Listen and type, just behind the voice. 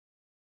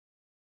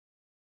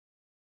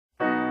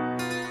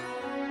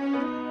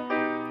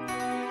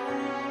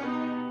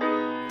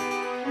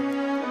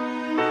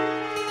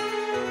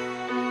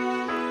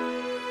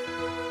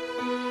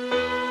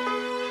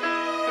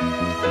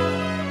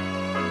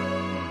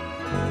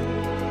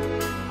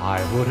I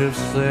would have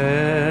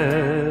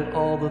said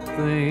all the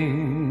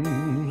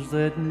things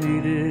that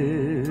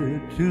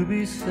needed to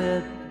be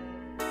said,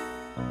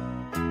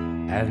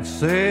 and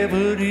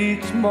savored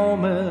each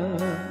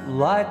moment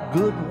like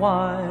good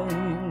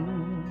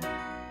wine.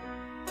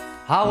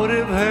 I would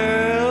have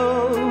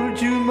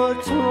held you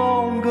much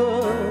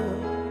longer,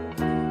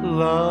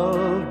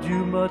 loved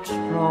you much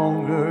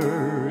stronger,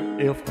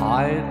 if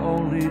I'd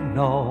only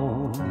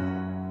known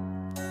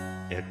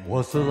it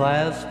was the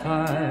last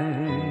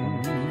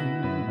time.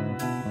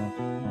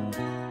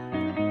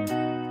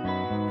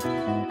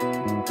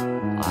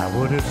 I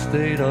would have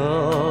stayed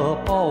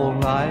up all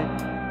night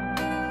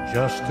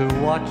just to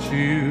watch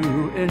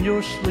you in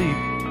your sleep,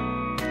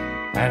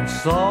 and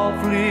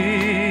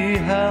softly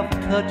have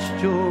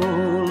touched your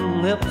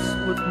lips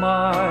with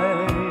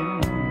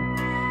mine.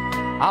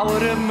 I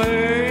would have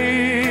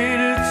made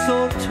it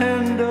so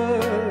tender,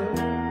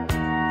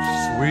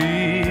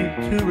 sweet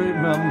to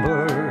remember,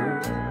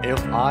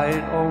 if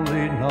I'd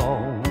only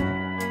known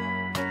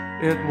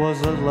it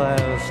was the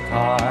last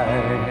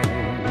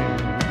time.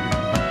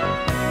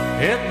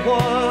 It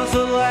was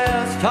the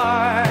last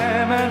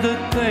time, and to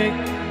think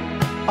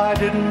I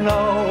didn't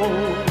know,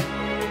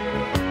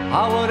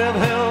 I would have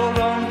held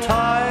on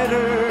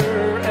tighter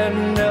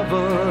and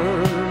never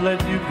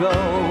let you go.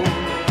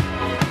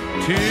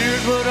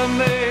 Tears would have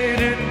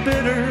made it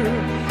bitter,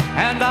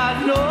 and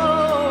I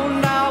know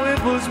now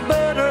it was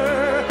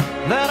better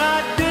that I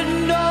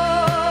didn't know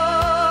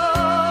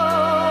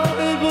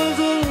it was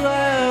the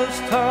last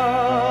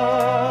time.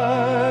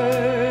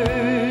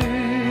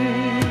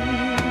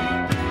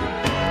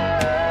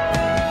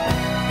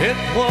 It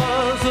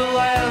was the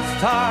last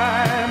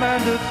time,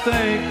 and to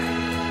think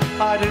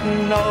I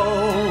didn't know,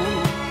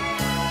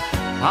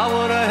 I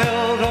would have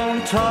held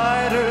on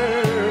tighter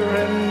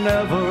and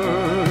never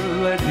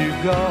let you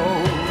go.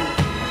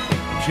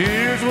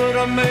 Tears would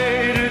have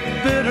made it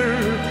bitter,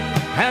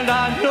 and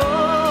I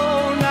know